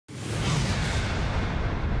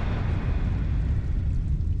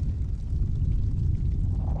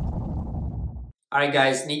Alright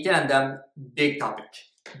guys, Nithyananda, big topic.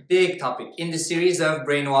 Big topic in the series of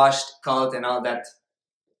Brainwashed, cult and all that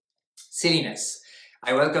silliness.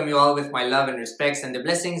 I welcome you all with my love and respects and the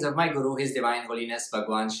blessings of my Guru, His Divine Holiness,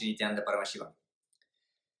 Bhagwan Shree Nithyananda Paramashiva.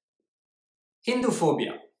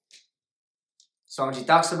 Hinduphobia. Swamiji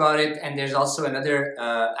talks about it, and there's also another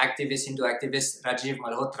activist, Hindu activist, Rajiv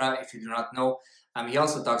Malhotra, if you do not know. He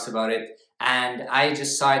also talks about it, and I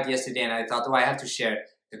just saw it yesterday and I thought, oh, I have to share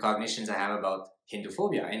the cognitions I have about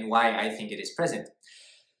Hinduphobia and why I think it is present.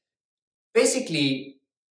 Basically,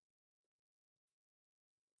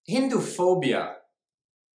 Hinduphobia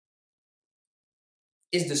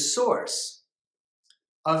is the source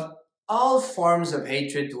of all forms of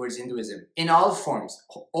hatred towards Hinduism, in all forms,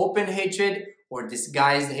 open hatred or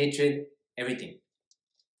disguised hatred, everything.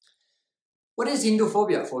 What is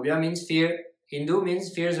Hinduphobia? Phobia means fear, Hindu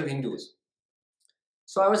means fears of Hindus.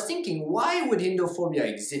 So I was thinking, why would Hinduphobia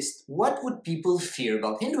exist? What would people fear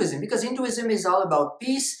about Hinduism? Because Hinduism is all about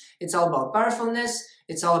peace, it's all about powerfulness,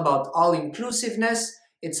 it's all about all-inclusiveness,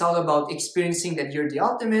 it's all about experiencing that you're the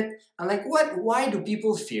ultimate. I'm like, why do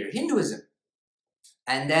people fear Hinduism?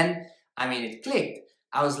 And then, it clicked.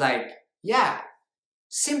 I was like, yeah,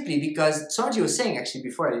 simply because Swamiji was saying, actually,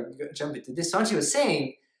 before I jump into this, Swamiji was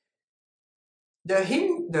saying, the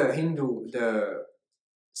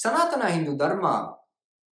Sanatana Hindu Dharma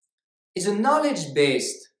is a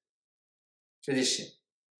knowledge-based tradition.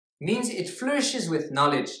 Means it flourishes with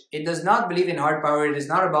knowledge. It does not believe in hard power. It is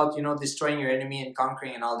not about, destroying your enemy and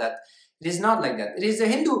conquering and all that. It is not like that.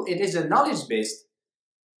 It is a knowledge-based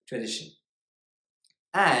tradition.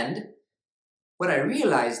 And what I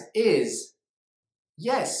realized is,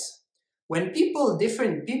 yes, when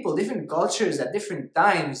different cultures at different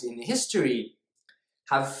times in history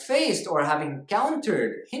have faced or have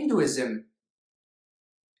encountered Hinduism,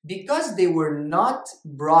 because they were not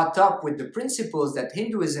brought up with the principles that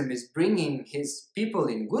Hinduism is bringing his people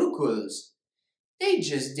in gurukuls, they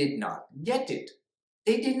just did not get it.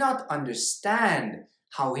 They did not understand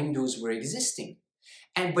how Hindus were existing.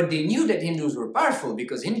 But they knew that Hindus were powerful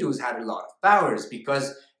because Hindus had a lot of powers,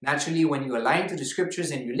 because naturally when you align to the scriptures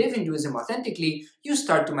and you live Hinduism authentically, you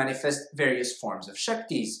start to manifest various forms of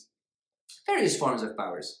Shaktis, various forms of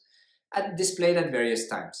powers, displayed at various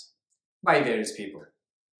times by various people.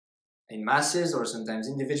 In masses or sometimes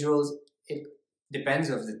individuals, it depends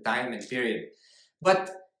of the time and period.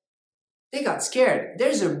 But they got scared.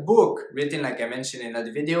 There's a book written, like I mentioned in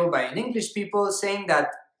another video, by an English people saying that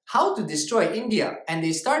how to destroy India. And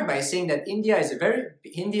they start by saying that India is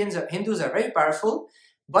Hindus are very powerful,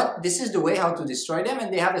 but this is the way how to destroy them.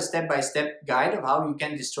 And they have a step-by-step guide of how you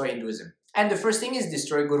can destroy Hinduism. And the first thing is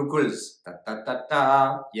destroy gurukuls.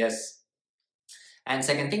 Yes. And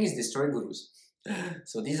second thing is destroy gurus.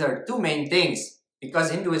 So these are two main things, because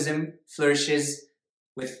Hinduism flourishes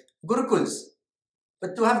with gurukuls.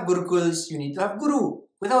 But to have gurukuls, you need to have guru.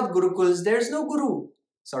 Without gurukuls, there's no guru.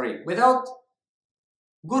 Without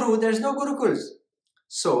guru, there's no gurukuls.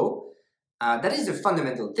 So that is the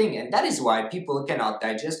fundamental thing, and that is why people cannot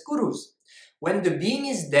digest gurus. When the being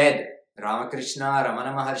is dead, Ramakrishna,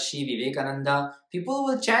 Ramana Maharshi, Vivekananda, people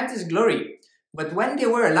will chant his glory. But when they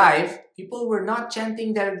were alive, people were not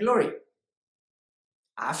chanting their glory.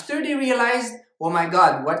 After they realized, oh my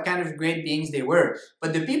God, what kind of great beings they were.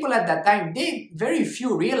 But the people at that time, very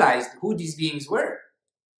few realized who these beings were.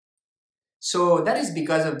 So that is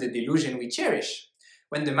because of the delusion we cherish.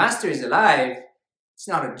 When the master is alive, it's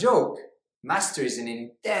not a joke. Master is an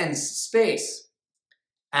intense space.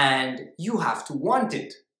 And you have to want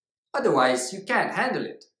it. Otherwise, you can't handle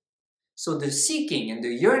it. So the seeking and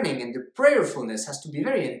the yearning and the prayerfulness has to be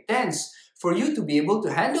very intense for you to be able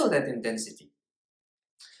to handle that intensity.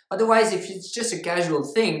 Otherwise, if it's just a casual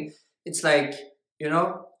thing, it's like, you're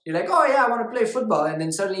like, oh yeah, I want to play football. And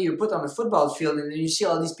then suddenly you're put on a football field and then you see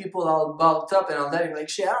all these people all bulked up and all that. You're like,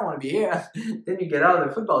 shit, I don't want to be here. Then you get out of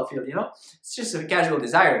the football field, It's just a casual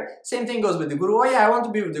desire. Same thing goes with the guru. Oh yeah, I want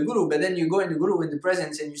to be with the guru. But then you go in the guru in the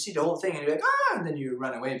presence and you see the whole thing and you're like, and then you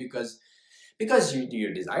run away because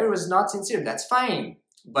your desire was not sincere. That's fine.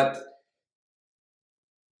 But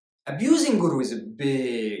abusing guru is a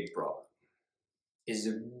big problem. Is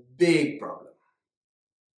a big problem.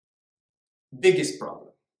 Biggest problem,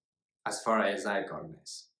 as far as I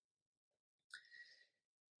cognize.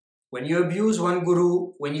 When you abuse one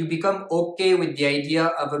guru, when you become okay with the idea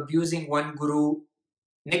of abusing one guru,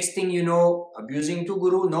 next thing you know, abusing two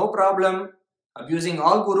gurus, no problem. Abusing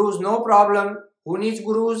all gurus, no problem. Who needs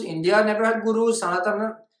gurus? India never had gurus.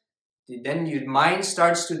 Sanatana. Then your mind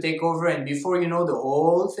starts to take over, and before you know, the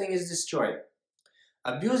whole thing is destroyed.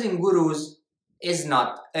 Abusing gurus is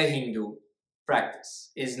not a Hindu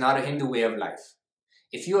practice, is not a Hindu way of life.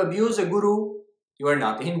 If you abuse a guru, you are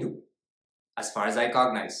not a Hindu, as far as I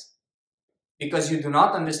cognize. Because you do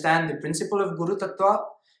not understand the principle of Guru Tattva,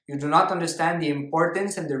 you do not understand the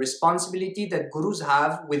importance and the responsibility that gurus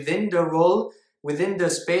have within the role, within the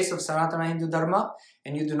space of Sanatana Hindu Dharma,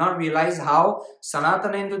 and you do not realize how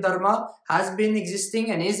Sanatana Hindu Dharma has been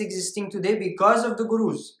existing and is existing today because of the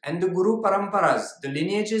gurus and the Guru Paramparas, the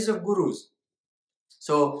lineages of gurus.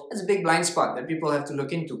 So that's a big blind spot that people have to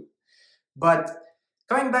look into. But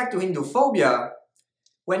coming back to Hinduphobia,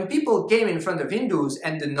 when people came in front of Hindus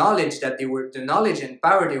and the knowledge and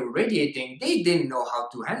power they were radiating, they didn't know how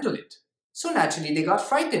to handle it. So naturally they got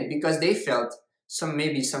frightened because they felt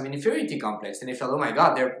maybe some inferiority complex, and they felt, oh my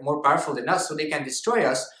God, they're more powerful than us, so they can destroy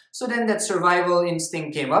us. So then that survival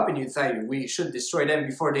instinct came up and you thought we should destroy them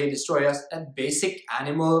before they destroy us. That basic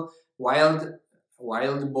animal, wild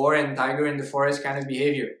boar and tiger in the forest kind of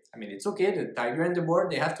behavior. I mean, it's okay, the tiger and the boar,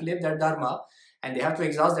 they have to live their dharma and they have to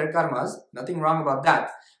exhaust their karmas. Nothing wrong about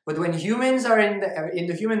that. But when humans are in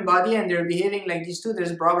the human body and they're behaving like these two,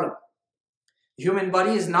 there's a problem. The human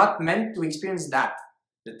body is not meant to experience that.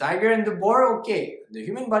 The tiger and the boar, okay. The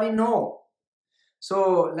human body, no.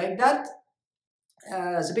 So like that,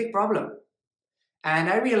 it's a big problem. And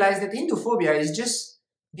I realized that Hinduphobia is just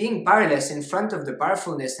being powerless in front of the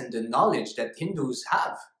powerfulness and the knowledge that Hindus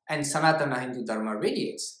have and Sanatana Hindu Dharma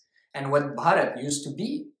radiates and what Bharat used to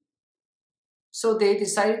be. So they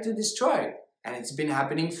decided to destroy. And it's been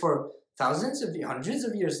happening for hundreds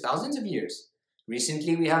of years, thousands of years.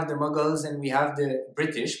 Recently we have the Mughals and we have the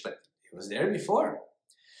British, but it was there before.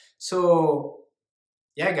 So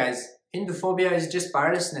yeah guys, Hinduphobia is just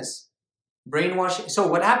powerlessness. Brainwashing. So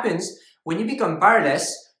what happens when you become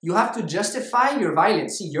powerless, you have to justify your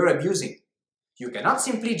violence. See, you're abusing. You cannot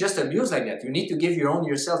simply just abuse like that. You need to give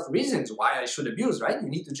yourself reasons why I should abuse, right? You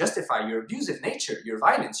need to justify your abusive nature, your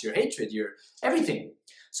violence, your hatred, your everything.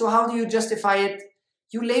 So how do you justify it?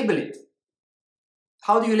 You label it.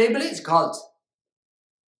 How do you label it? It's called.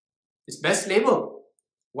 It's best label.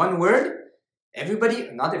 One word. Everybody,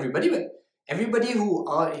 not everybody, but everybody who,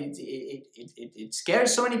 it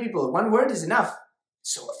scares so many people. One word is enough.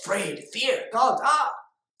 So afraid, fear, cult,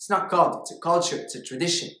 It's not cult, it's a culture, it's a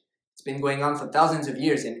tradition. It's been going on for thousands of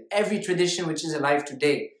years, and every tradition which is alive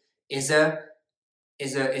today is a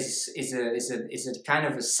kind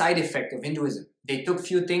of a side effect of Hinduism. They took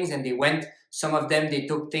few things and they went, some of them they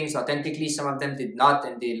took things authentically, some of them did not,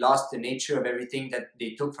 and they lost the nature of everything that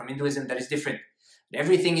they took from Hinduism that is different.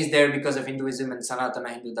 Everything is there because of Hinduism and Sanatana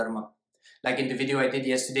Hindu Dharma. Like in the video I did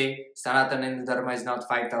yesterday, Sanatana Hindu Dharma is not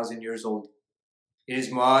 5,000 years old. It is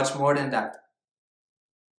much more than that.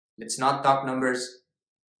 Let's not talk numbers,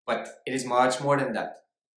 but it is much more than that.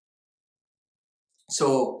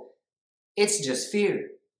 So it's just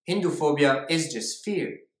fear. Hinduphobia is just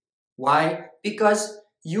fear. Why? Because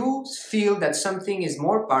you feel that something is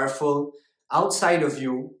more powerful outside of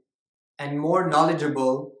you and more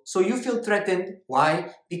knowledgeable, so you feel threatened.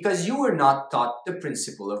 Why? Because you were not taught the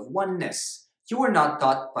principle of oneness. You were not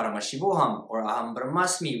taught Paramashivoham or Aham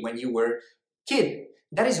Brahmasmi when you were kid.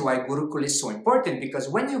 That is why Gurukul is so important, because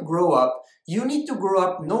when you grow up, you need to grow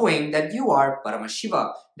up knowing that you are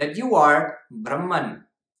Paramashiva, that you are Brahman.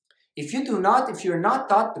 If you're not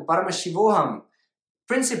taught the Paramashivoham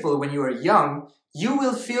principle when you are young, you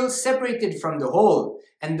will feel separated from the whole.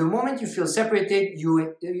 And the moment you feel separated,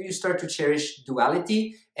 you start to cherish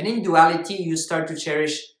duality. And in duality, you start to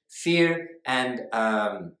cherish fear and,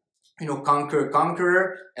 conqueror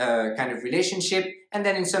kind of relationship. And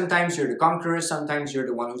then sometimes you're the conqueror, sometimes you're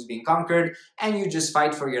the one who's being conquered. And you just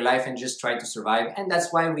fight for your life and just try to survive. And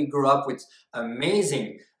that's why we grew up with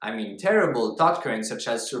amazing, terrible thought currents such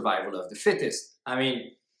as survival of the fittest.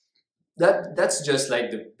 That's just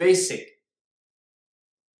like the basic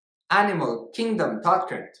animal kingdom thought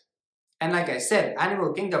current. And like I said,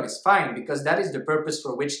 animal kingdom is fine because that is the purpose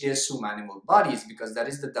for which they assume animal bodies, because that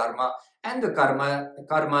is the dharma and the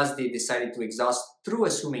karmas they decided to exhaust through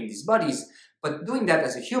assuming these bodies. But doing that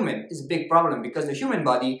as a human is a big problem because the human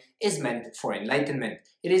body is meant for enlightenment.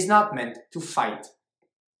 It is not meant to fight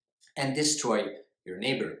and destroy your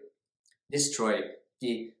neighbor, destroy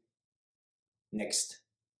the next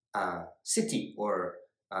city, or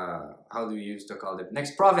how do we used to call it,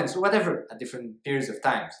 next province, or whatever, at different periods of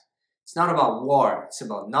times. It's not about war, it's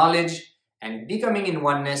about knowledge and becoming in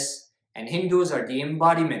oneness, and Hindus are the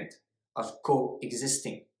embodiment of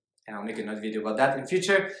coexisting. And I'll make another video about that in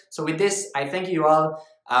future. So with this, I thank you all.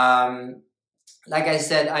 Like I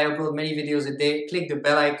said, I upload many videos a day. Click the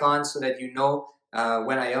bell icon so that you know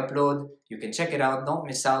when I upload. You can check it out, don't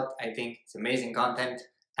miss out. I think it's amazing content.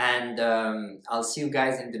 And I'll see you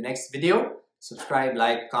guys in the next video. subscribe,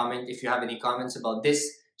 like, comment. If you have any comments about this,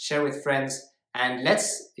 share with friends. And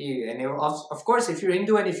of course, if you're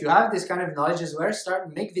Hindu and if you have this kind of knowledge as well,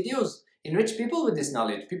 make videos, enrich people with this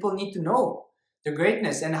knowledge. People need to know the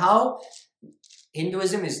greatness and how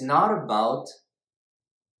Hinduism is not about,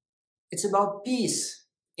 it's about peace.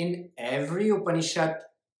 In every Upanishad,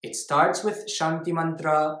 it starts with Shanti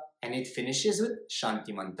Mantra and it finishes with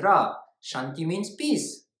Shanti Mantra. Shanti means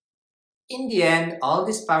peace. In the end, all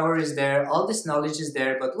this power is there, all this knowledge is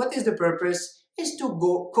there, but what is the purpose? Is to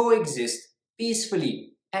go coexist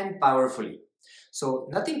peacefully and powerfully. So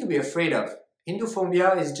nothing to be afraid of.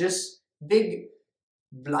 Hinduphobia is just big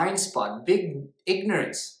blind spot, big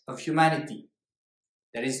ignorance of humanity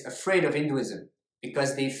that is afraid of Hinduism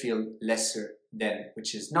because they feel lesser than,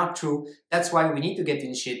 which is not true. That's why we need to get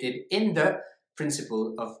initiated in the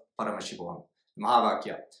principle of Paramashiva,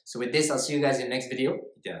 Mahavakya. So with this, I'll see you guys in the next video.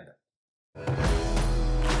 Nithyananda.